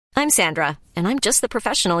I'm Sandra, and I'm just the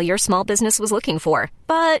professional your small business was looking for.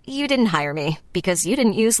 But you didn't hire me because you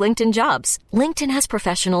didn't use LinkedIn Jobs. LinkedIn has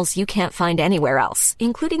professionals you can't find anywhere else,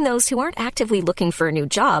 including those who aren't actively looking for a new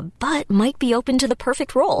job, but might be open to the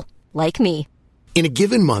perfect role, like me. In a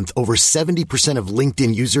given month, over 70% of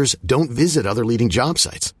LinkedIn users don't visit other leading job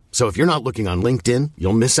sites. So if you're not looking on LinkedIn,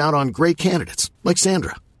 you'll miss out on great candidates like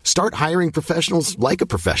Sandra. Start hiring professionals like a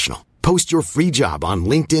professional. Post your free job on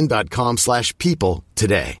linkedin.com/people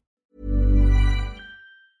today.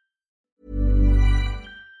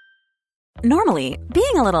 Normally,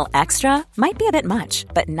 being a little extra might be a bit much,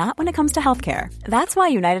 but not when it comes to healthcare. That's why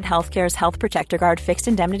United Healthcare's Health Protector Guard fixed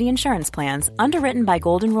indemnity insurance plans, underwritten by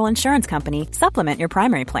Golden Rule Insurance Company, supplement your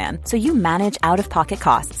primary plan so you manage out-of-pocket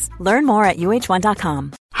costs. Learn more at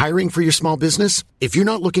uh1.com. Hiring for your small business? If you're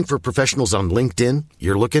not looking for professionals on LinkedIn,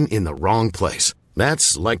 you're looking in the wrong place.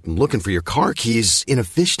 That's like looking for your car keys in a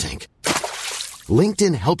fish tank.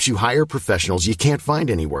 LinkedIn helps you hire professionals you can't find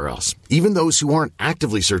anywhere else, even those who aren't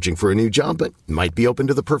actively searching for a new job but might be open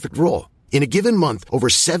to the perfect role. In a given month, over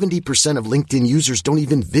 70% of LinkedIn users don't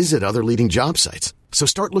even visit other leading job sites. So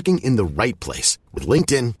start looking in the right place. With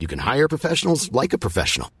LinkedIn, you can hire professionals like a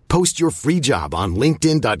professional. Post your free job on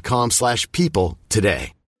linkedin.com/people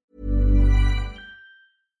today.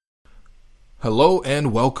 Hello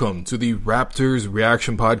and welcome to the Raptors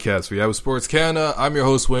Reaction Podcast. We have Sports Canada. I'm your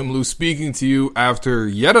host, Wim Lou, speaking to you after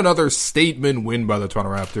yet another statement win by the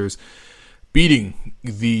Toronto Raptors, beating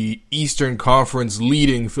the Eastern Conference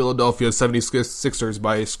leading Philadelphia 76ers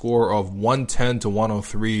by a score of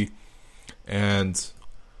 110-103. And,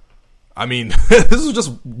 I mean, this was just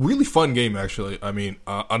a really fun game, actually. I mean,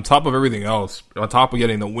 on top of everything else, on top of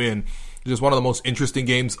getting the win, just one of the most interesting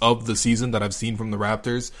games of the season that I've seen from the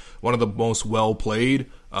Raptors. One of the most well played.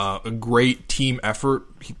 A great team effort.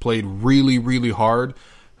 He played really, really hard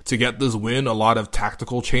to get this win. A lot of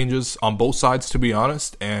tactical changes on both sides, to be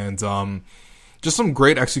honest. And just some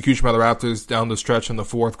great execution by the Raptors down the stretch in the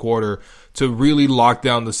fourth quarter to really lock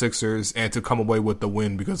down the Sixers and to come away with the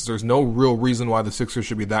win, because there's no real reason why the Sixers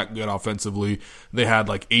should be that good offensively. They had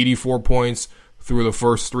like 84 points through the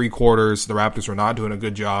first three quarters. The Raptors were not doing a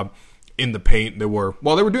good job in the paint. They were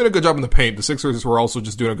doing a good job in the paint. The Sixers were also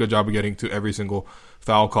just doing a good job of getting to every single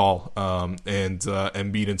foul call. And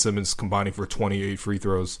Embiid and Simmons combining for 28 free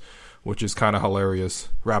throws, which is kind of hilarious.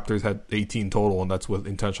 Raptors had 18 total, and that's with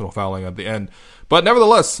intentional fouling at the end. But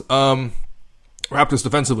nevertheless, Raptors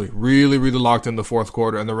defensively really, really locked in the fourth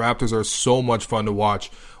quarter, and the Raptors are so much fun to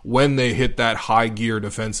watch when they hit that high gear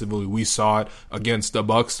defensively. We saw it against the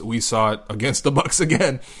Bucks. We saw it against the Bucks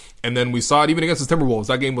again. And then we saw it even against the Timberwolves.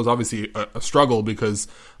 That game was obviously a struggle because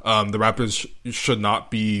the Raptors should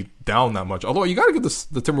not be down that much. Although you got to give the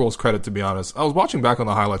Timberwolves credit, to be honest. I was watching back on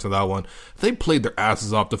the highlights of that one. They played their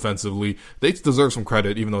asses off defensively. They deserve some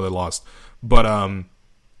credit, even though they lost. But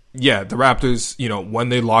yeah, the Raptors, when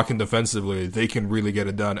they lock in defensively, they can really get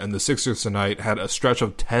it done. And the Sixers tonight had a stretch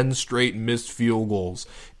of 10 straight missed field goals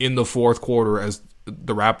in the fourth quarter as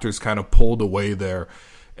the Raptors kind of pulled away there.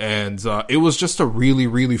 And it was just a really,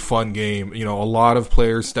 really fun game. A lot of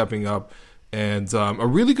players stepping up and a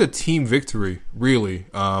really good team victory, really.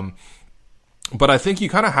 But I think you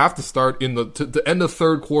kind of have to start in the end of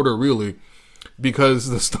third quarter, really, because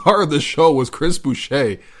the star of the show was Chris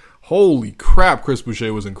Boucher. Holy crap, Chris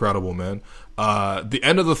Boucher was incredible, man. The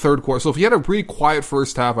end of the third quarter. So if he had a pretty quiet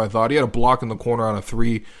first half, I thought. He had a block in the corner on a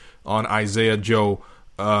three on Isaiah Joe,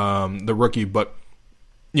 the rookie. But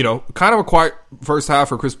kind of a quiet first half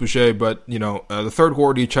for Chris Boucher, but, the third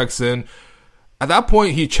quarter he checks in. At that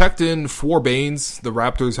point, he checked in for Baines. The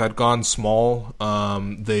Raptors had gone small.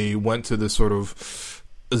 They went to this sort of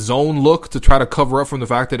zone look to try to cover up from the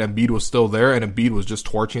fact that Embiid was still there, and Embiid was just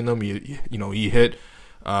torching them. He hit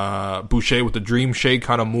Boucher with the dream shake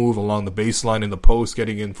kind of move along the baseline in the post,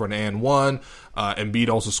 getting in for an and one. Embiid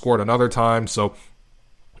also scored another time, so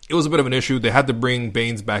it was a bit of an issue. They had to bring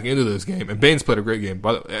Baines back into this game, and Baines played a great game.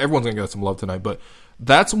 But everyone's going to get some love tonight. But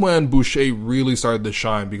that's when Boucher really started to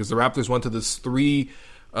shine, because the Raptors went to this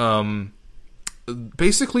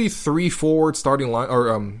basically three forward starting line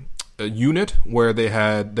or unit where they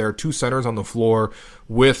had their two centers on the floor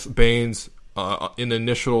with Baines in the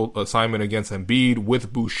initial assignment against Embiid,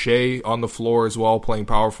 with Boucher on the floor as well, playing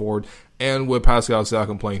power forward, and with Pascal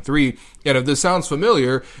Siakam playing three. And if this sounds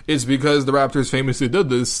familiar, it's because the Raptors famously did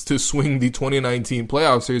this to swing the 2019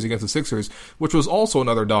 playoff series against the Sixers, which was also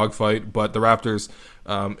another dogfight, but the Raptors,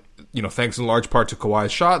 thanks in large part to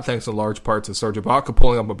Kawhi's shot, thanks in large part to Serge Ibaka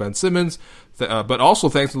pulling up with Ben Simmons, but also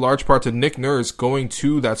thanks in large part to Nick Nurse going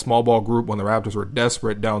to that small ball group when the Raptors were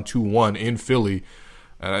desperate, down 2-1 in Philly.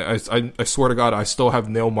 I swear to God, I still have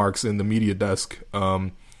nail marks in the media desk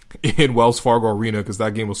in Wells Fargo Arena because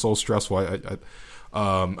that game was so stressful.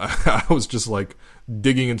 I was just like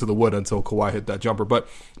digging into the wood until Kawhi hit that jumper. But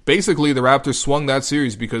basically, the Raptors swung that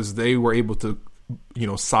series because they were able to,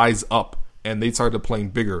 size up, and they started playing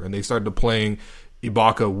bigger, and they started playing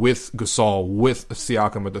Ibaka with Gasol, with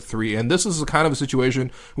Siakam at the 3. And this is a kind of a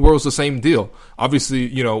situation where it was the same deal. Obviously,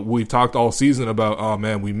 we've talked all season about, oh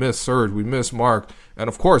man, we miss Serge, we miss Mark. And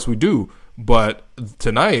of course we do. But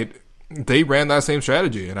tonight, they ran that same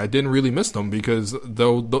strategy, and I didn't really miss them because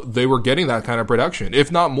they were getting that kind of production,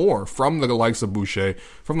 if not more, from the likes of Boucher,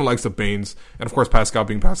 from the likes of Baines, and of course Pascal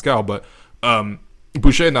being Pascal. But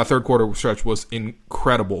Boucher in that third quarter stretch was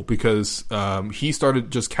incredible because he started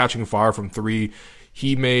just catching fire from 3.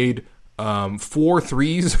 He made 4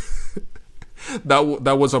 threes.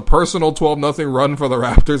 That was a personal 12-0 run for the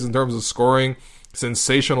Raptors in terms of scoring.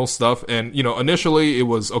 Sensational stuff. And, initially it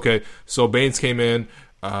was, okay, so Baines came in,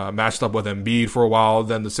 matched up with Embiid for a while.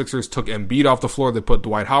 Then the Sixers took Embiid off the floor. They put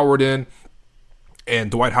Dwight Howard in. And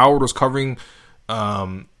Dwight Howard was covering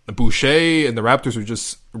Boucher, and the Raptors were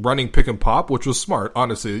just running pick and pop, which was smart.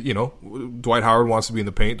 Honestly, Dwight Howard wants to be in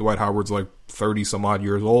the paint. Dwight Howard's like 30-some-odd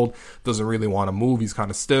years old. Doesn't really want to move. He's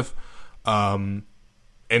kind of stiff. And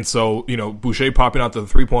so, Boucher popping out to the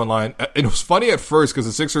 3-point line. And it was funny at first because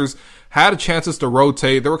the Sixers had chances to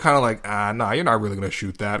rotate. They were kind of like, nah, you're not really going to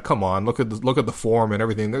shoot that. Come on, look at the form and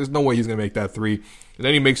everything. There's no way he's going to make that 3. And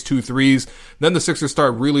then he makes 2 threes. Then the Sixers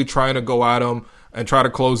start really trying to go at him and try to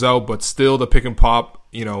close out, but still the pick and pop,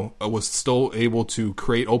 was still able to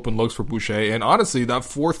create open looks for Boucher. And honestly, that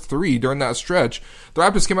 4th 3 during that stretch, the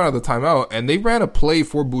Raptors came out of the timeout and they ran a play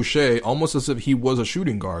for Boucher almost as if he was a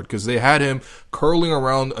shooting guard because they had him curling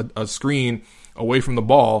around a screen away from the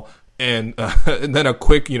ball. And then a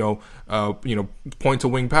quick, point to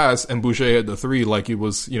wing pass, and Boucher had the 3 like it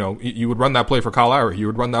was, you would run that play for Kyle Lowry, you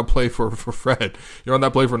would run that play for Fred, you run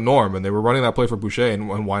that play for Norm, and they were running that play for Boucher,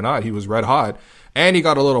 and why not? He was red hot, and he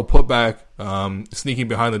got a little putback, sneaking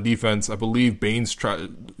behind the defense. I believe Baines shot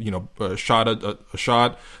a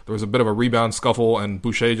shot. There was a bit of a rebound scuffle, and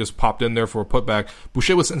Boucher just popped in there for a putback.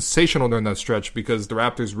 Boucher was sensational during that stretch because the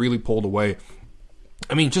Raptors really pulled away.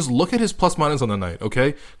 I mean, just look at his plus minus on the night,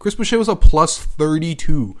 okay? Chris Boucher was a plus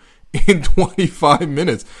 32 in 25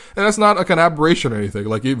 minutes. And that's not like an aberration or anything.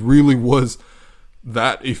 Like, it really was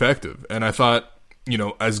that effective. And I thought,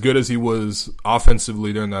 as good as he was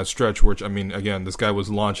offensively during that stretch, which, I mean, again, this guy was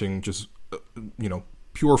launching just,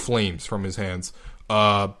 pure flames from his hands.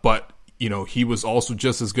 But, he was also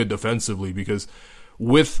just as good defensively because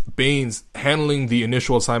with Baines handling the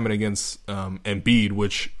initial assignment against Embiid,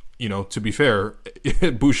 which, to be fair,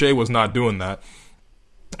 Boucher was not doing that.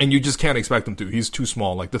 And you just can't expect him to. He's too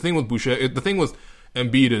small. Like, the thing with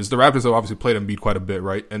Embiid is the Raptors have obviously played Embiid quite a bit,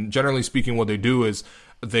 right? And generally speaking, what they do is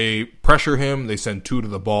they pressure him, they send 2 to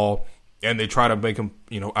the ball, and they try to make him,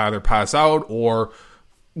 either pass out or,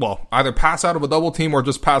 either pass out of a double team or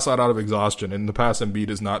just pass out of exhaustion. In the past, Embiid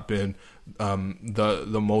has not been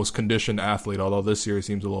the most conditioned athlete, although this year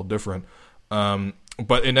seems a little different.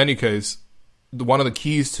 But in any case, one of the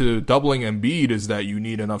keys to doubling Embiid is that you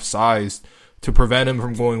need enough size to prevent him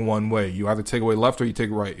from going one way. You either take away left or you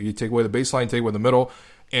take right. You take away the baseline, take away the middle,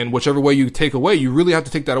 and whichever way you take away, you really have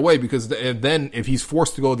to take that away because then if he's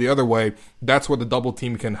forced to go the other way, that's where the double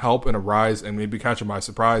team can help and arise and maybe catch him by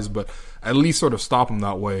surprise, but at least sort of stop him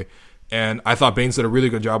that way. And I thought Baines did a really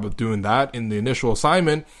good job of doing that in the initial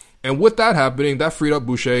assignment. And with that happening, that freed up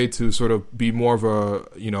Boucher to sort of be more of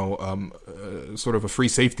a, sort of a free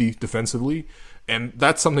safety defensively. And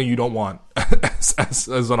that's something you don't want as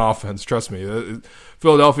an offense. Trust me.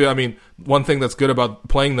 Philadelphia, I mean, one thing that's good about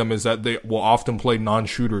playing them is that they will often play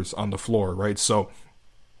non-shooters on the floor, right? So,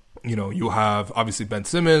 you have obviously Ben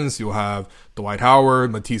Simmons, you'll have Dwight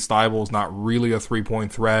Howard, Matisse Thybulle, not really a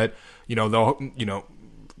 3-point threat.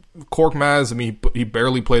 Korkmaz, I mean, he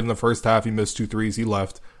barely played in the first half. He missed 2 threes. He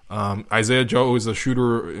left. Isaiah Joe is a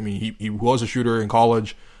shooter. I mean, he was a shooter in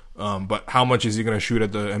college. But how much is he going to shoot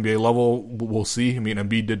at the NBA level? We'll see. I mean,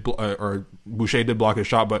 Embiid did, or Boucher did block his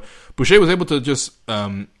shot, but Boucher was able to just,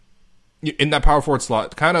 in that power forward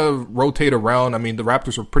slot, kind of rotate around. I mean, the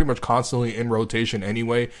Raptors were pretty much constantly in rotation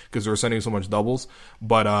anyway because they were sending so much doubles.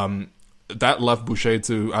 But that left Boucher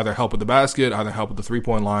to either help with the basket, either help with the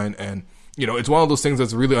 3-point line, and it's one of those things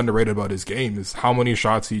that's really underrated about his game is how many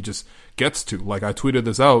shots he just gets to. Like, I tweeted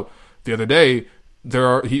this out the other day.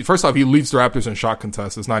 First off, he leads the Raptors in shot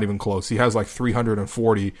contests. It's not even close. He has like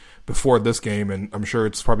 340 before this game, and I'm sure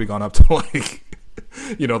it's probably gone up to like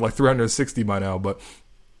 360 by now. But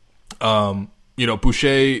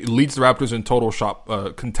Boucher leads the Raptors in total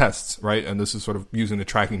shot contests, right? And this is sort of using the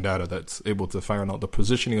tracking data that's able to find out the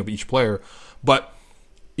positioning of each player. But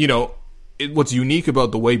what's unique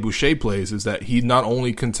about the way Boucher plays is that he not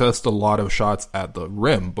only contests a lot of shots at the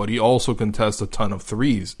rim, but he also contests a ton of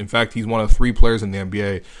threes. In fact, he's one of 3 players in the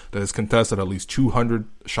NBA that has contested at least 200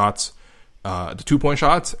 shots, the 2-point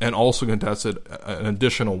shots, and also contested an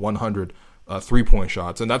additional 100 3-point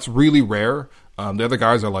shots. And that's really rare. The other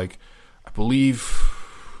guys are like, I believe,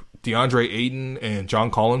 DeAndre Ayton and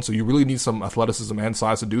John Collins, so you really need some athleticism and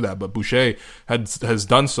size to do that. But Boucher has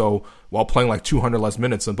done so while playing like 200 less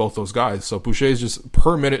minutes than both those guys. So Boucher's just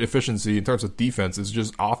per minute efficiency in terms of defense is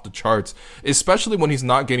just off the charts, especially when he's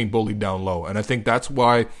not getting bullied down low. And I think that's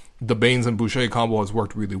why the Baynes and Boucher combo has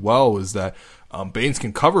worked really well, is that Baynes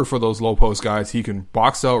can cover for those low post guys. He can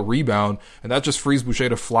box out, rebound, and that just frees Boucher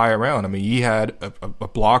to fly around. I mean, he had a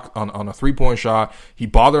block on a 3-point shot. He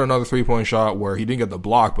bothered another 3-point shot where he didn't get the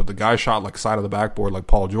block, but the guy shot like side of the backboard like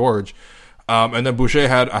Paul George. And then Boucher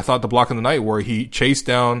had, I thought, the block of the night where he chased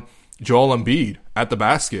down Joel Embiid at the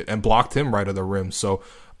basket and blocked him right at the rim. So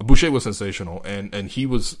Boucher was sensational, and he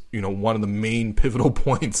was, one of the main pivotal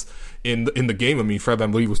points in the game. I mean, Fred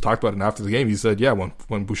VanVleet was talked about it after the game. He said, yeah,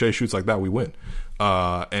 when Boucher shoots like that, we win.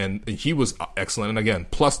 And he was excellent. And again,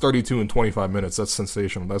 plus 32 in 25 minutes. That's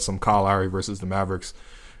sensational. That's some Kyle Lowry versus the Mavericks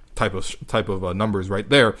type of numbers right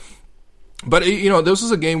there. But, this was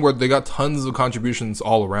a game where they got tons of contributions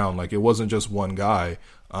all around. Like, it wasn't just one guy.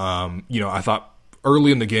 I thought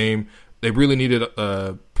early in the game, they really needed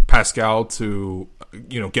Pascal to,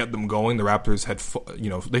 get them going. The Raptors had,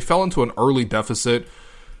 they fell into an early deficit,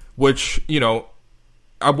 which,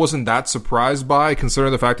 I wasn't that surprised by,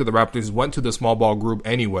 considering the fact that the Raptors went to the small ball group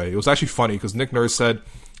anyway. It was actually funny because Nick Nurse said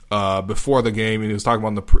before the game, and he was talking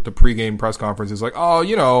about the pregame press conference, he's like,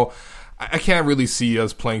 I can't really see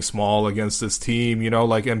us playing small against this team,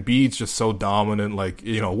 like Embiid's just so dominant, like,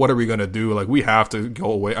 what are we going to do? Like, we have to go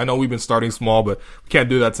away. I know we've been starting small, but we can't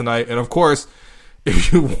do that tonight. And of course,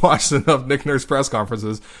 if you watch enough Nick Nurse press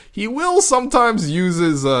conferences, he will sometimes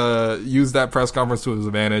use that press conference to his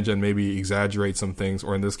advantage and maybe exaggerate some things,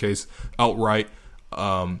 or in this case, outright,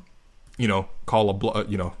 call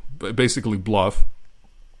basically bluff.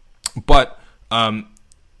 But,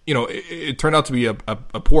 it turned out to be a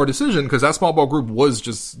poor decision because that small ball group was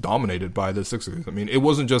just dominated by the Sixers. I mean, it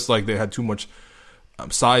wasn't just like they had too much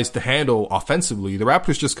size to handle offensively. The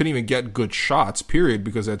Raptors just couldn't even get good shots, period,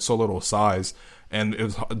 because they had so little size. And it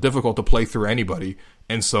was difficult to play through anybody.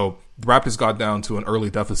 And so the Raptors got down to an early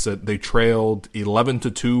deficit. They trailed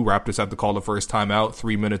 11-2. Raptors had to call the first timeout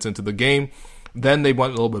 3 minutes into the game. Then they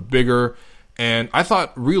went a little bit bigger. And I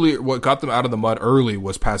thought really what got them out of the mud early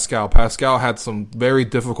was Pascal. Pascal had some very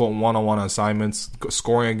difficult one-on-one assignments,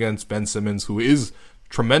 scoring against Ben Simmons, who is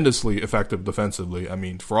tremendously effective defensively. I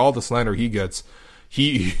mean, for all the slander he gets,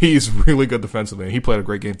 he's really good defensively. And he played a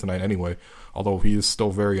great game tonight anyway, although he is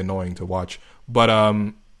still very annoying to watch. But,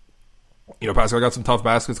 Pascal got some tough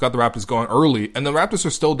baskets, got the Raptors going early, and the Raptors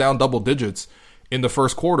are still down double digits in the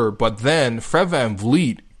first quarter. But then Fred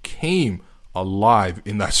VanVleet came alive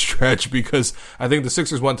in that stretch because I think the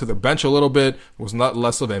Sixers went to their bench a little bit. It was not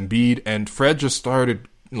less of Embiid, and Fred just started,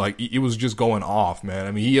 like, it was just going off, man.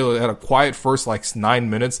 I mean, he had a quiet first, 9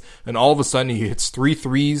 minutes, and all of a sudden he hits 3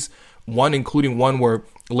 threes, including one where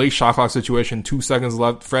late shot clock situation, 2 seconds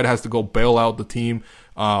left. Fred has to go bail out the team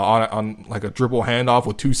on like a dribble handoff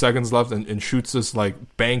with 2 seconds left and shoots this like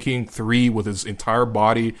banking 3 with his entire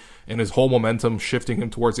body and his whole momentum shifting him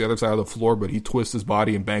towards the other side of the floor, but he twists his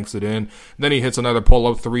body and banks it in. Then he hits another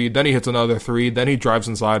pull-up 3, then he hits another 3, then he drives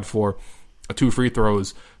inside for 2 free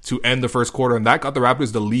throws to end the first quarter, and that got the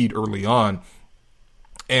Raptors the lead early on.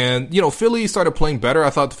 And, Philly started playing better. I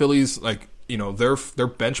thought the Phillies, their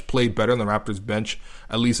bench played better than the Raptors' bench,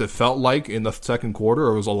 at least it felt like, in the second quarter.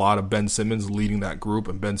 It was a lot of Ben Simmons leading that group,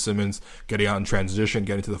 and Ben Simmons getting out in transition,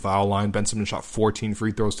 getting to the foul line. Ben Simmons shot 14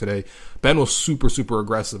 free throws today. Ben was super, super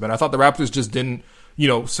aggressive, and I thought the Raptors just didn't,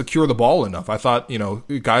 secure the ball enough. I thought,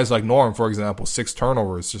 guys like Norm, for example, 6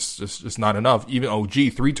 turnovers, just not enough. Even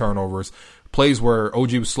OG, 3 turnovers. Plays where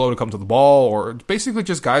OG was slow to come to the ball, or basically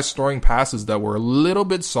just guys throwing passes that were a little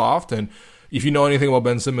bit soft. And if you know anything about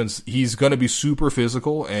Ben Simmons, he's going to be super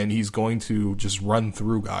physical and he's going to just run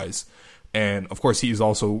through guys. And of course, he's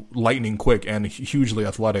also lightning quick and hugely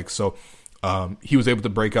athletic. So he was able to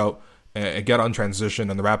break out and get on transition,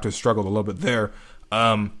 and the Raptors struggled a little bit there.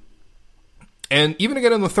 And even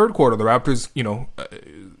again in the third quarter, the Raptors,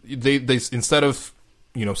 they instead of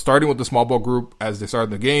starting with the small ball group as they started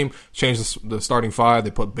the game, changed the starting 5.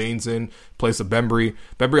 They put Baynes in place of Bembry.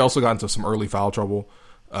 Bembry also got into some early foul trouble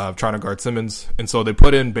trying to guard Simmons. And so they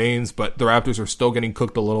put in Baynes, but the Raptors are still getting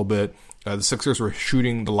cooked a little bit. The Sixers were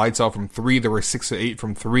shooting the lights out from 3. They were 6 of 8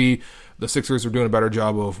 from 3. The Sixers were doing a better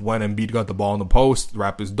job of when Embiid got the ball in the post. The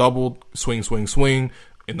Raptors doubled, swing.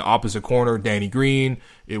 In the opposite corner, Danny Green.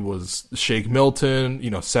 It was Shake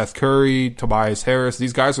Milton, Seth Curry, Tobias Harris.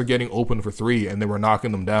 These guys are getting open for 3, and they were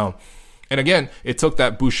knocking them down. And again, it took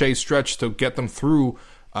that Boucher stretch to get them through,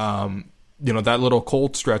 that little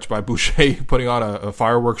cold stretch by Boucher putting on a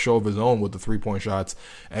fireworks show of his own with the 3-point shots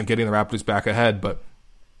and getting the Raptors back ahead. But,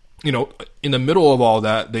 in the middle of all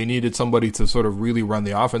that, they needed somebody to sort of really run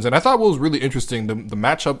the offense. And I thought what was really interesting, the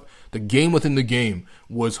matchup, the game within the game,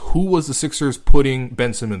 was who was the Sixers putting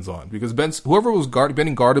Ben Simmons on? Because whoever was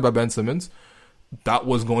being guarded by Ben Simmons, that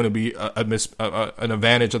was going to be an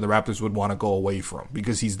advantage that the Raptors would want to go away from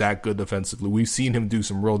because he's that good defensively. We've seen him do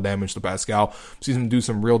some real damage to Pascal. We've seen him do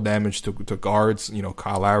some real damage to guards,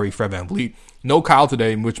 Kyle Lowry, Fred VanVleet. No Kyle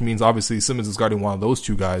today, which means obviously Simmons is guarding one of those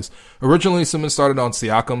two guys. Originally, Simmons started on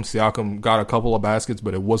Siakam. Siakam got a couple of baskets,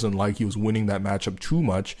 but it wasn't like he was winning that matchup too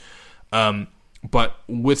much. But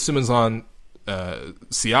with Simmons on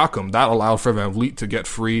Siakam, that allowed Fred VanVleet to get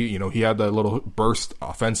free. He had that little burst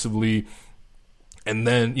offensively. And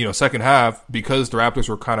then, second half, because the Raptors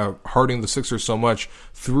were kind of hurting the Sixers so much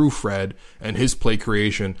through Fred and his play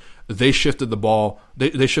creation, they shifted the ball.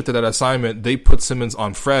 They shifted that assignment. They put Simmons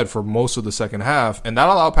on Fred for most of the second half. And that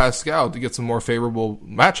allowed Pascal to get some more favorable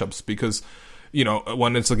matchups because,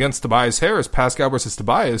 when it's against Tobias Harris, Pascal versus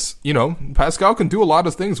Tobias, Pascal can do a lot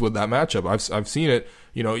of things with that matchup. I've seen it,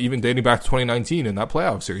 even dating back to 2019 in that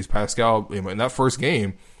playoff series. Pascal, in that first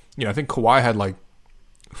game, I think Kawhi had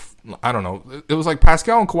I don't know. It was like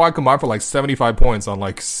Pascal and Kawhi combined for 75 points on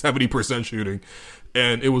 70% shooting.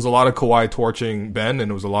 And it was a lot of Kawhi torching Ben,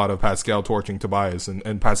 and it was a lot of Pascal torching Tobias.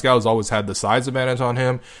 And Pascal has always had the size advantage on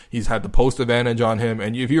him. He's had the post advantage on him.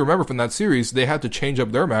 And if you remember from that series, they had to change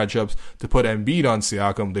up their matchups to put Embiid on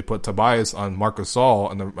Siakam. They put Tobias on Marc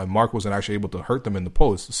Gasol, and Marc wasn't actually able to hurt them in the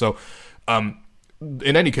post. So,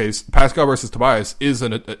 in any case, Pascal versus Tobias is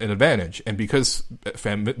an advantage. And because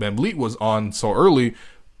VanVleet was on so early,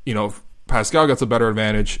 Pascal gets a better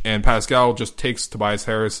advantage, and Pascal just takes Tobias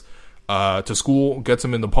Harris to school, gets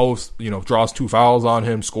him in the post, draws 2 fouls on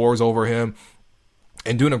him, scores over him,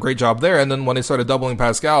 and doing a great job there. And then when they started doubling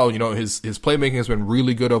Pascal, his playmaking has been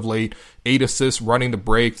really good of late. 8 assists, running the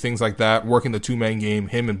break, things like that, working the 2-man game.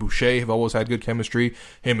 Him and Boucher have always had good chemistry.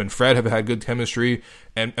 Him and Fred have had good chemistry.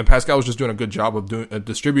 And Pascal was just doing a good job of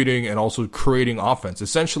distributing and also creating offense.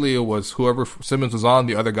 Essentially, it was whoever Simmons was on,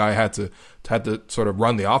 the other guy had to sort of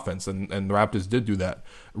run the offense. And the Raptors did do that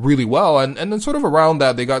really well. And then sort of around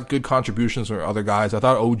that, they got good contributions from other guys. I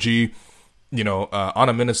thought OG, on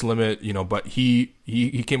a minutes limit, but he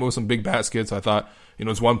came up with some big baskets. I thought, it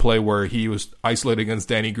was one play where he was isolated against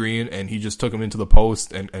Danny Green and he just took him into the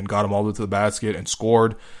post and got him all the way to the basket and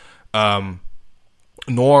scored.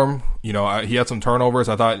 Norm, he had some turnovers.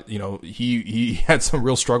 I thought, he had some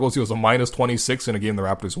real struggles. He was a minus 26 in a game the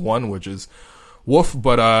Raptors won, which is woof,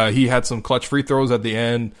 but he had some clutch free throws at the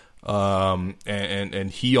end.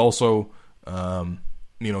 And he also,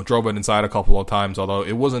 drove it inside a couple of times, although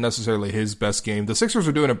it wasn't necessarily his best game. The Sixers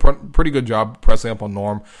are doing a pretty good job pressing up on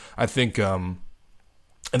Norm. I think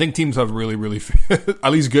teams have really,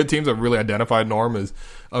 at least good teams have really identified Norm as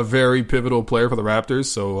a very pivotal player for the Raptors.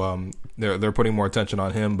 So, they're putting more attention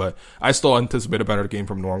on him, but I still anticipate a better game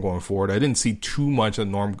from Norm going forward. I didn't see too much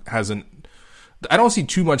that I don't see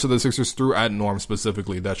too much of the Sixers threw at Norm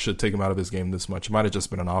specifically that should take him out of his game this much. It might have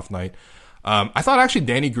just been an off night. I thought actually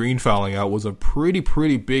Danny Green fouling out was a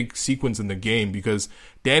pretty big sequence in the game because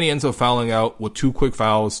Danny ends up fouling out with 2 quick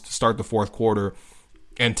fouls to start the fourth quarter,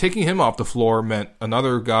 and taking him off the floor meant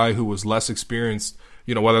another guy who was less experienced,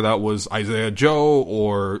 whether that was Isaiah Joe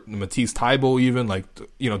or Matisse Thybulle even,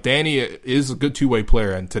 Danny is a good two-way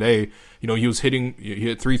player, and today, he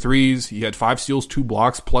hit 3 threes, he had 5 steals, 2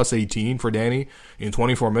 blocks, plus 18 for Danny in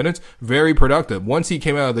 24 minutes. Very productive. Once he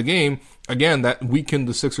came out of the game, again, that weakened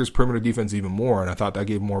the Sixers' perimeter defense even more, and I thought that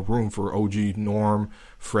gave more room for OG, Norm,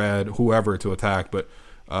 Fred, whoever to attack. But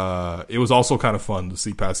it was also kind of fun to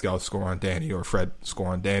see Pascal score on Danny or Fred score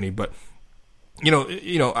on Danny. But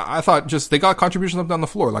I thought just they got contributions up down the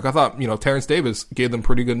floor. I thought, Terrence Davis gave them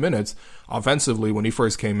pretty good minutes offensively when he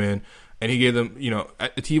first came in. And he gave them,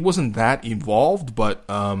 he wasn't that involved, but,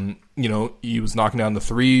 he was knocking down the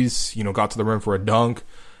threes, got to the rim for a dunk,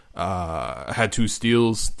 had 2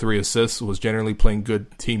 steals, 3 assists, was generally playing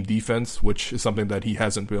good team defense, which is something that he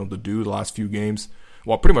hasn't been able to do the last few games.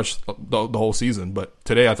 Well, pretty much the whole season. But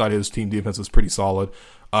today I thought his team defense was pretty solid.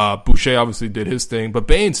 Boucher obviously did his thing, but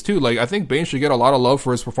Baines too. I think Baines should get a lot of love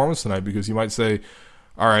for his performance tonight because you might say,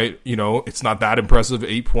 all right, it's not that impressive,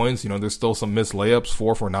 8 points. There's still some missed layups,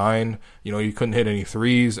 4 for 9. You couldn't hit any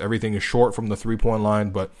threes. Everything is short from the 3-point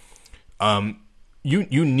line. But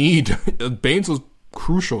you need Baines was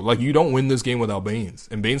crucial. Like, you don't win this game without Baines.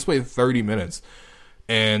 And Baines played 30 minutes.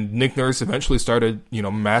 And Nick Nurse eventually started,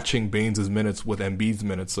 matching Baines' minutes with Embiid's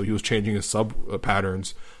minutes. So he was changing his sub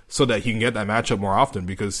patterns so that he can get that matchup more often,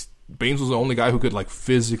 because Baines was the only guy who could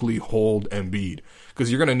physically hold Embiid,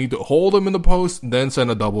 because you're going to need to hold him in the post, then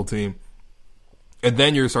send a double team, and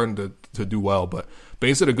then you're starting to do well. But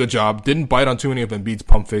Baines did a good job. Didn't bite on too many of Embiid's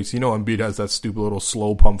pump fakes. Embiid has that stupid little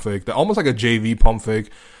slow pump fake, that almost like a JV pump fake,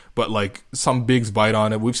 but some bigs bite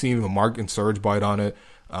on it. We've seen even Mark and Serge bite on it.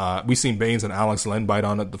 We've seen Baines and Alex Len bite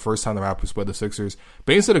on it the first time the Raptors played the Sixers.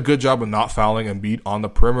 Baines did a good job of not fouling Embiid on the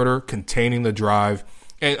perimeter, containing the drive.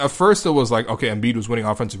 And at first it was okay, Embiid was winning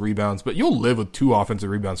offensive rebounds, but you'll live with 2 offensive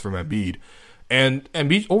rebounds from Embiid. And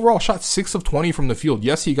Embiid overall shot 6 of 20 from the field.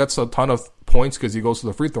 Yes, he gets a ton of points because he goes to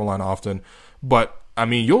the free throw line often, but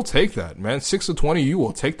you'll take that, man. 6 of 20, you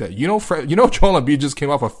will take that. Joel Embiid just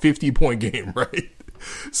came off a 50-point game, right?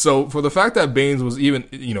 So for the fact that Baines was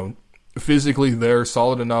even, physically there,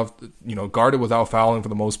 solid enough, guarded without fouling for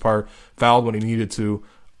the most part, fouled when he needed to,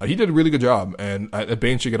 he did a really good job, and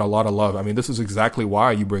Baines should get a lot of love. This is exactly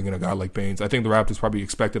why you bring in a guy like Baines. I think the Raptors probably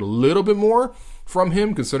expected a little bit more from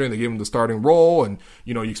him, considering they gave him the starting role, and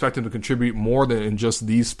you expect him to contribute more than in just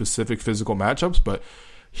these specific physical matchups. But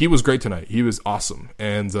he was great tonight. He was awesome,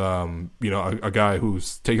 and a guy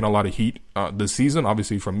who's taken a lot of heat this season,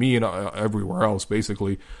 obviously from me and everywhere else,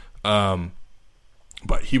 basically.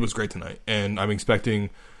 But he was great tonight, and I'm expecting,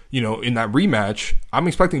 in that rematch, I'm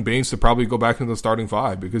expecting Baines to probably go back into the starting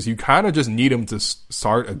 5, because you kind of just need him to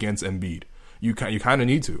start against Embiid. You kind of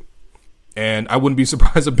need to. And I wouldn't be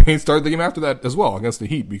surprised if Baines started the game after that as well against the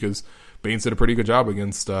Heat, because Baines did a pretty good job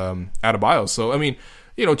against Adebayo. So,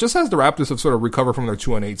 just as the Raptors have sort of recovered from their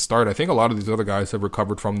 2-8 start, I think a lot of these other guys have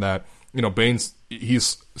recovered from that. Baines,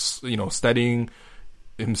 he's, steadying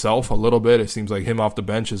himself a little bit. It seems like him off the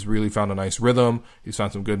bench has really found a nice rhythm. He's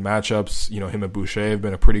found some good matchups. Him and Boucher have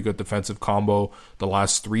been a pretty good defensive combo the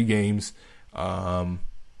last 3 games. I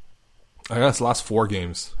guess last 4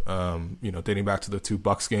 games, dating back to the 2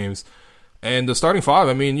 Bucks games. And the starting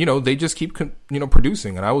 5, they just keep,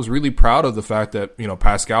 producing. And I was really proud of the fact that,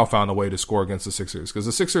 Pascal found a way to score against the Sixers, because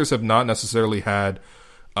the Sixers have not necessarily had,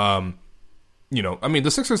 the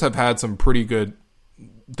Sixers have had some pretty good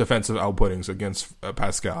defensive outputtings against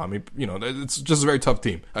Pascal. It's just a very tough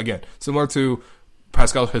team. Again, similar to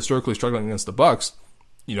Pascal historically struggling against the Bucks,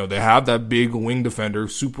 they have that big wing defender,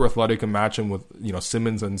 super athletic, and match him with,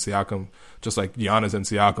 Simmons and Siakam, just like Giannis and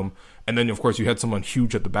Siakam. And then, of course, you had someone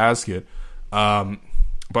huge at the basket.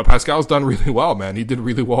 But Pascal's done really well, man. He did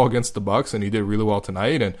really well against the Bucks, and he did really well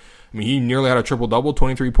tonight. And he nearly had a triple-double,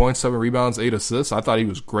 23 points, 7 rebounds, 8 assists. I thought he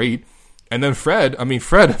was great. And then Fred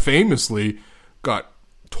famously got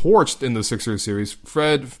torched in the Sixers series.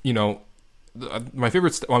 Fred, my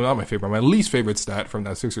least favorite stat from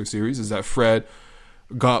that Sixers series is that Fred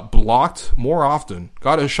got blocked more often,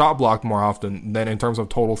 got his shot blocked more often than in terms of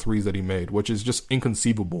total threes that he made, which is just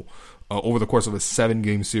inconceivable over the course of a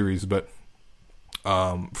 7-game series. But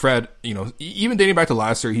Fred, even dating back to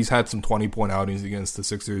last year, he's had some 20-point outings against the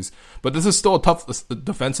Sixers, but this is still a tough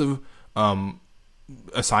defensive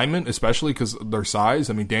assignment, especially because their size.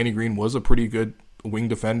 Danny Green was a pretty good wing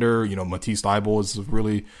defender. Matisse Thybulle is a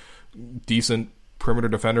really decent perimeter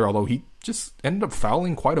defender, although he just ended up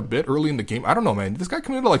fouling quite a bit early in the game. I don't know, man. This guy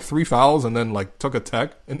committed 3 fouls and then took a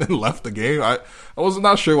tech and then left the game. I was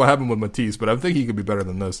not sure what happened with Matisse, but I think he could be better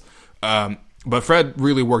than this. But Fred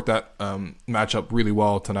really worked that matchup really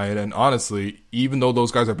well tonight. And honestly, even though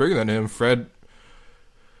those guys are bigger than him, Fred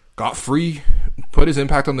got free, put his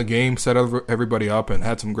impact on the game, set everybody up, and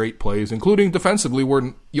had some great plays, including defensively,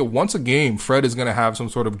 where once a game, Fred is going to have some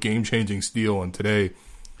sort of game-changing steal. And today,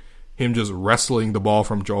 him just wrestling the ball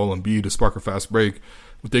from Joel Embiid to spark a fast break,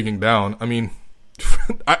 digging down.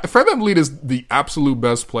 Fred VanVleet is the absolute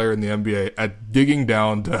best player in the NBA at digging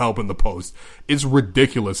down to help in the post. It's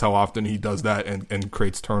ridiculous how often he does that and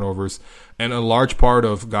creates turnovers. And a large part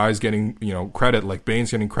of guys getting credit, like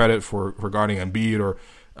Baines getting credit for guarding Embiid, or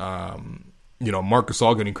Marc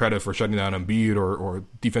Gasol getting credit for shutting down Embiid, or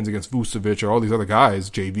defense against Vucevic, or all these other guys,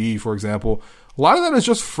 JV, for example. A lot of that is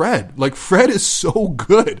just Fred. Fred is so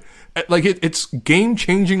good. It's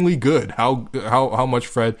game-changingly good how much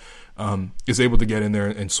Fred is able to get in there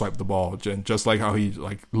and swipe the ball. And just like how he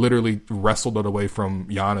literally wrestled it away from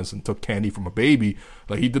Giannis and took candy from a baby,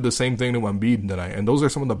 he did the same thing to Embiid tonight. And those are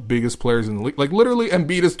some of the biggest players in the league. Literally,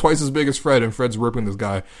 Embiid is twice as big as Fred, and Fred's ripping this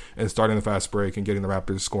guy and starting the fast break and getting the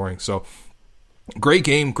Raptors scoring. So Great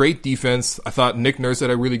game, great defense. I thought Nick Nurse had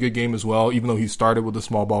a really good game as well, even though he started with a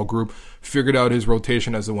small ball group, figured out his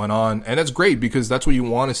rotation as it went on. And that's great because that's what you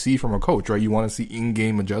want to see from a coach, right? You want to see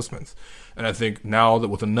in-game adjustments. And I think now that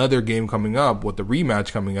with another game coming up, with the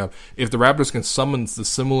rematch coming up, if the Raptors can summon the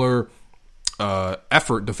similar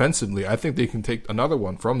effort defensively, I think they can take another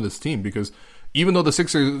one from this team because even though the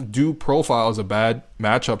Sixers do profile as a bad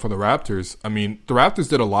matchup for the Raptors, I mean, the Raptors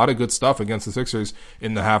did a lot of good stuff against the Sixers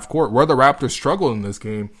in the half court. Where the Raptors struggled in this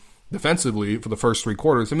game defensively for the first 3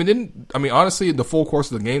 quarters, honestly, the full course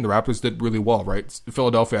of the game, the Raptors did really well, right?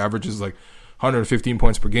 Philadelphia averages like 115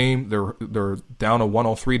 points per game. They're down to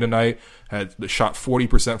 103 tonight. Had shot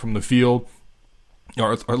 40% from the field,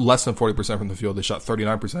 or less than 40% from the field. They shot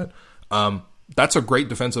 39%. That's a great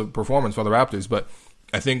defensive performance for the Raptors, but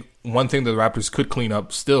I think one thing that the Raptors could clean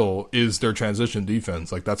up still is their transition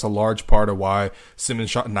defense. Like, that's a large part of why Simmons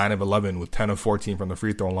shot 9 of 11 with 10 of 14 from the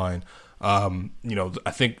free throw line. I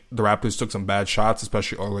think the Raptors took some bad shots,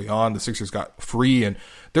 especially early on. The Sixers got free, and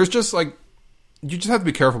there's just like, you just have to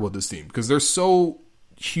be careful with this team because they're so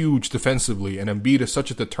huge defensively, and Embiid is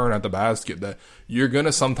such a deterrent at the basket that you're going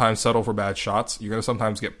to sometimes settle for bad shots. You're going to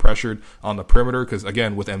sometimes get pressured on the perimeter because,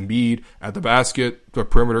 again, with Embiid at the basket, the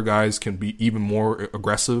perimeter guys can be even more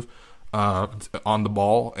aggressive on the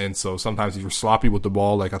ball. And so sometimes if you're sloppy with the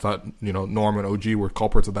ball, like I thought, Norm and OG were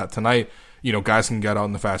culprits of that tonight, guys can get out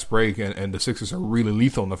in the fast break, and the Sixers are really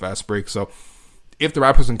lethal in the fast break. So if the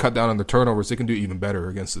Raptors can cut down on the turnovers, they can do even better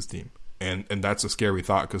against this team. And that's a scary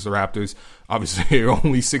thought because the Raptors obviously are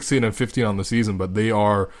only 16 and 15 on the season, but they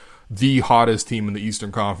are the hottest team in the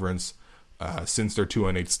Eastern Conference since their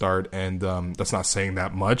 2-8 start. And that's not saying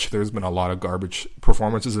that much. There's been a lot of garbage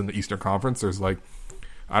performances in the Eastern Conference. There's like,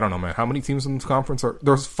 I don't know, man, how many teams in this conference are?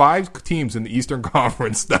 There's 5 teams in the Eastern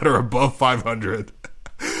Conference that are above 500.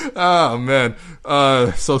 Oh man.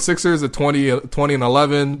 So Sixers at 20 and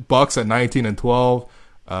 11, Bucks at 19 and 12.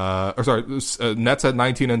 Nets at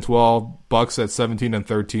 19 and 12, Bucks at 17 and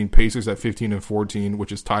 13, Pacers at 15 and 14,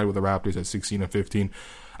 which is tied with the Raptors at 16 and 15.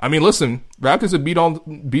 I mean, listen, Raptors have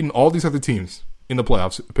beaten all these other teams in the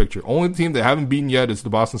playoffs picture. Only team they haven't beaten yet is the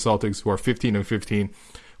Boston Celtics, who are 15 and 15,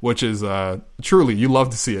 which is truly, you love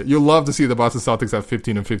to see it. You love to see the Boston Celtics at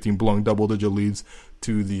 15 and 15 blowing double-digit leads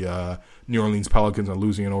to the New Orleans Pelicans and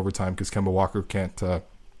losing in overtime because Kemba Walker can't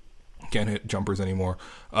hit jumpers anymore.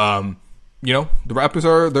 The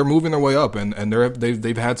Raptors they're moving their way up, and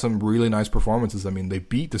they've had some really nice performances. I mean, they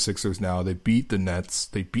beat the Sixers now, they beat the Nets,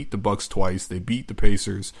 they beat the Bucks twice, they beat the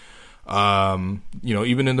Pacers. Even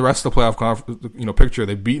in the rest of the playoff picture,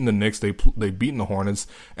 they've beaten the Knicks, they've beaten the Hornets,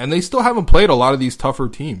 and they still haven't played a lot of these tougher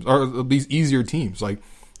teams or these easier teams like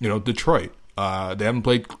Detroit. They haven't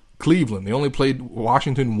played Cleveland. They only played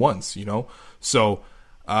Washington once. So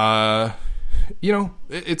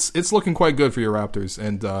it's looking quite good for your Raptors,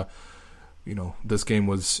 and this game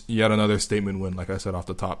was yet another statement win, like I said off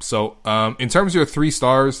the top. So, in terms of your 3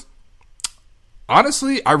 stars,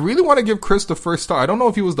 honestly, I really want to give Chris the first star. I don't know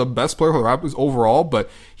if he was the best player for the Raptors overall, but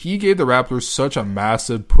he gave the Raptors such a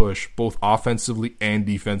massive push, both offensively and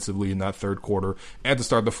defensively in that third quarter and to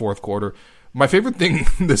start the fourth quarter. My favorite thing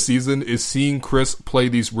this season is seeing Chris play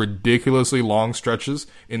these ridiculously long stretches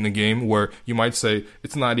in the game where you might say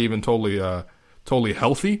it's not even totally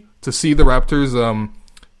healthy to see the Raptors,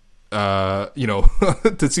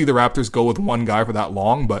 to see the Raptors go with one guy for that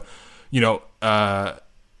long. But,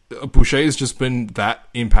 Boucher has just been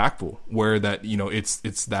that impactful where that,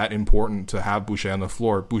 it's that important to have Boucher on the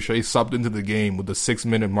floor. Boucher subbed into the game with the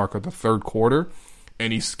 6-minute mark of the third quarter,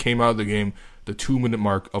 and he came out of the game the 2-minute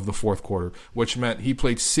mark of the fourth quarter, which meant he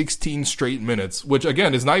played 16 straight minutes, which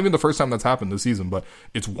again is not even the first time that's happened this season, but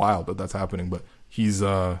it's wild that that's happening. But he's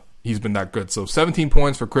been that good. So 17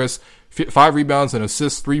 points for Chris, 5 rebounds and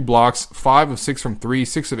assists, 3 blocks, 5 of 6 from 3,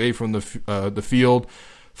 6 of 8 from the field,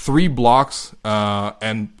 3 blocks,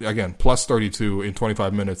 and again, plus 32 in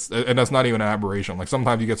 25 minutes. And that's not even an aberration. Like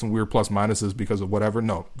sometimes you get some weird plus minuses because of whatever.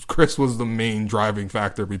 No, Chris was the main driving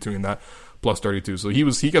factor between that plus 32. So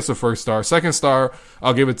he gets the first star. Second star,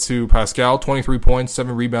 I'll give it to Pascal, 23 points,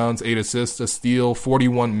 7 rebounds, 8 assists, a steal,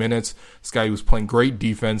 41 minutes. This guy was playing great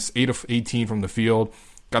defense, 8 of 18 from the field.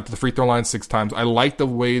 Got to the free throw line 6 times. I like the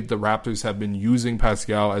way the Raptors have been using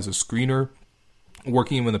Pascal as a screener,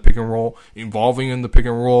 working him in the pick and roll, involving in the pick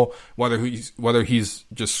and roll, whether he's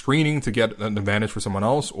just screening to get an advantage for someone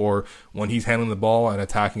else or when he's handling the ball and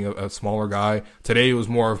attacking a smaller guy. Today it was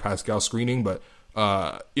more of Pascal screening, but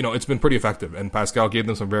it's been pretty effective. And Pascal gave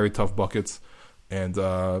them some very tough buckets. And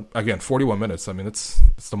again, 41 minutes. I mean, it's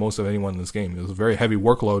the most of anyone in this game. It was a very heavy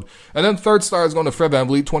workload. And then third star is going to Fred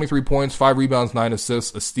VanVleet, 23 points, 5 rebounds, 9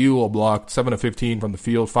 assists, a steal, a block, 7 of 15 from the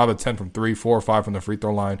field, 5 of 10 from 3, 4 or 5 from the free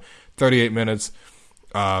throw line, 38 minutes.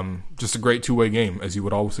 Just a great two-way game, as you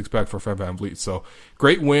would always expect for Fred VanVleet. So,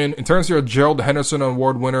 great win. In terms of your Gerald Henderson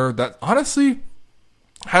Award winner, that honestly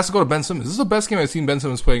has to go to Ben Simmons. This is the best game I've seen Ben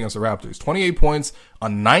Simmons play against the Raptors. 28 points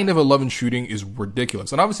on 9 of 11 shooting is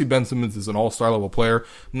ridiculous. And obviously Ben Simmons is an all-star level player.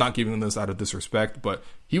 I'm not giving this out of disrespect, but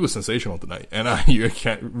he was sensational tonight. And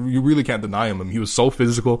you really can't deny him. I mean, he was so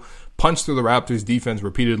physical, punched through the Raptors defense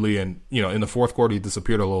repeatedly, and in the fourth quarter he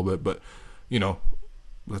disappeared a little bit. But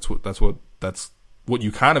that's what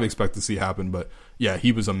you kind of expect to see happen. But yeah,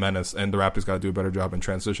 he was a menace, and the Raptors got to do a better job in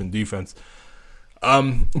transition defense.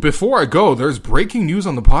 Before I go, there's breaking news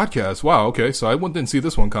on the podcast. Wow, okay, so I didn't see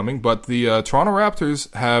this one coming, but the Toronto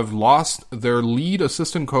Raptors have lost their lead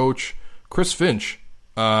assistant coach, Chris Finch,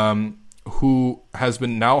 who has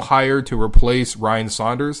been now hired to replace Ryan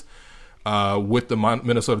Saunders with the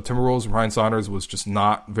Minnesota Timberwolves. Ryan Saunders was just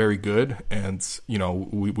not very good, and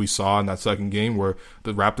we saw in that second game where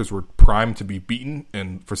the Raptors were primed to be beaten,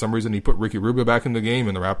 and for some reason he put Ricky Rubio back in the game,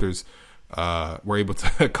 and the Raptors were able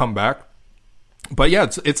to come back. But yeah,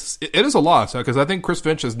 it is a loss because I think Chris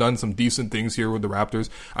Finch has done some decent things here with the Raptors.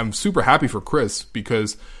 I'm super happy for Chris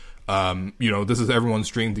because this is everyone's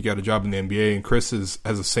dream to get a job in the NBA, and Chris has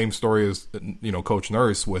the same story as Coach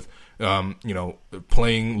Nurse with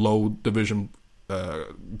playing low division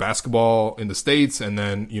basketball in the States, and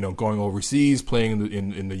then going overseas, playing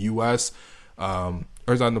in the US, or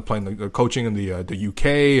playing the coaching in the UK,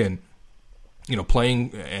 and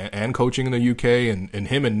playing and coaching in the UK, and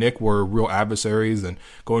him and Nick were real adversaries and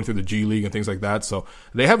going through the G League and things like that. So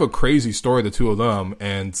they have a crazy story, the two of them.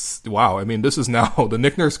 And wow, I mean, this is now the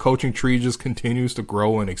Nick Nurse coaching tree just continues to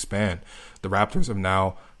grow and expand. The Raptors have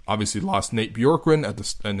now obviously lost Nate Bjorkgren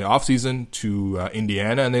in the offseason to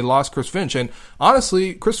Indiana, and they lost Chris Finch. And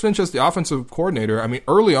honestly, Chris Finch as the offensive coordinator, I mean,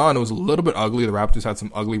 early on it was a little bit ugly. The Raptors had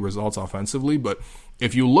some ugly results offensively, but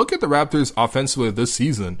if you look at the Raptors offensively this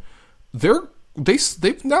season,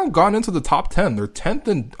 they've now gone into the top 10. They're 10th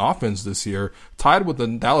in offense this year, tied with the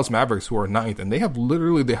Dallas Mavericks, who are 9th, and they have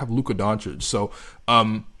Luka Doncic. So,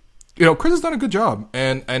 Chris has done a good job,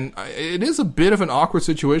 and it is a bit of an awkward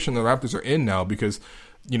situation the Raptors are in now because,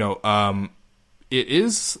 it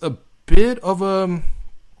is a bit of a,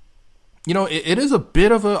 it is a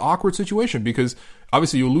bit of an awkward situation because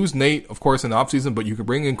obviously you lose Nate, of course, in the offseason, but you can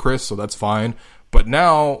bring in Chris, so that's fine. But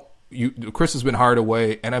now Chris has been hired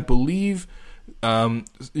away, and I believe,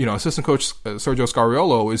 assistant coach Sergio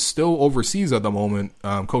Scariolo is still overseas at the moment,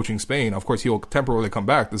 coaching Spain. Of course, he'll temporarily come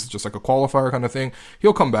back. This is just like a qualifier kind of thing.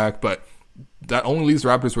 He'll come back, but that only leaves the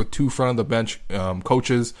Raptors with 2 front of the bench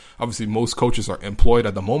coaches. Obviously, most coaches are employed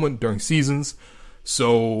at the moment during seasons,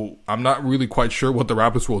 so I'm not really quite sure what the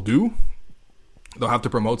Raptors will do. They'll have to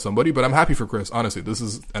promote somebody, but I'm happy for Chris. Honestly, this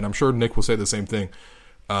is, and I'm sure Nick will say the same thing.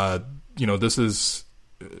 This is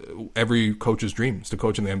every coach's dream is to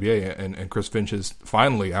coach in the NBA, and Chris Finch has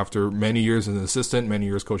finally, after many years as an assistant, many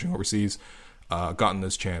years coaching overseas, gotten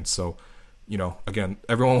this chance. So, again,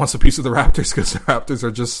 everyone wants a piece of the Raptors because the Raptors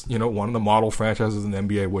are just, one of the model franchises in the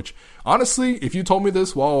NBA, which honestly, if you told me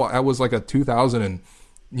this while I was like a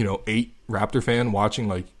 2008 Raptor fan watching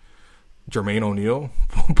like Jermaine O'Neal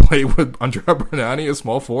play with Andrea Bernani, a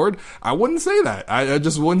small forward, I wouldn't say that. I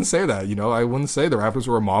just wouldn't say that. I wouldn't say the Raptors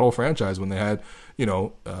were a model franchise when they had,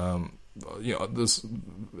 this,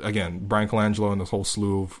 again, Brian Colangelo and this whole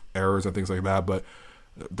slew of errors and things like that. But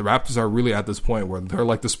the Raptors are really at this point where they're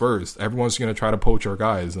like the Spurs. Everyone's going to try to poach our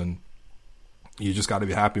guys, and you just got to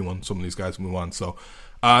be happy when some of these guys move on. So,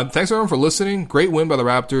 thanks everyone for listening. Great win by the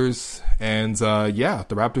Raptors. And,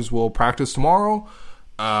 the Raptors will practice tomorrow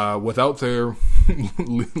without their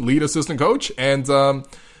lead assistant coach, and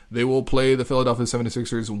they will play the Philadelphia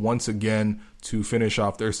 76ers once again to finish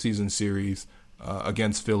off their season series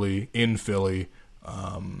against Philly in Philly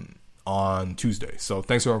on Tuesday. So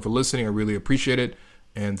thanks everyone for listening. I really appreciate it,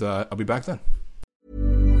 and I'll be back then.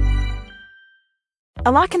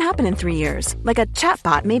 A lot can happen in 3 years, like a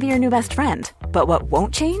chatbot may be your new best friend. But what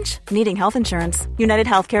won't change? Needing health insurance. United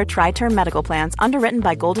Healthcare Tri-Term Medical Plans, underwritten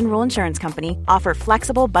by Golden Rule Insurance Company, offer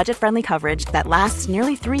flexible, budget-friendly coverage that lasts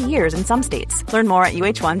nearly 3 years in some states. Learn more at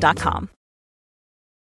UH1.com.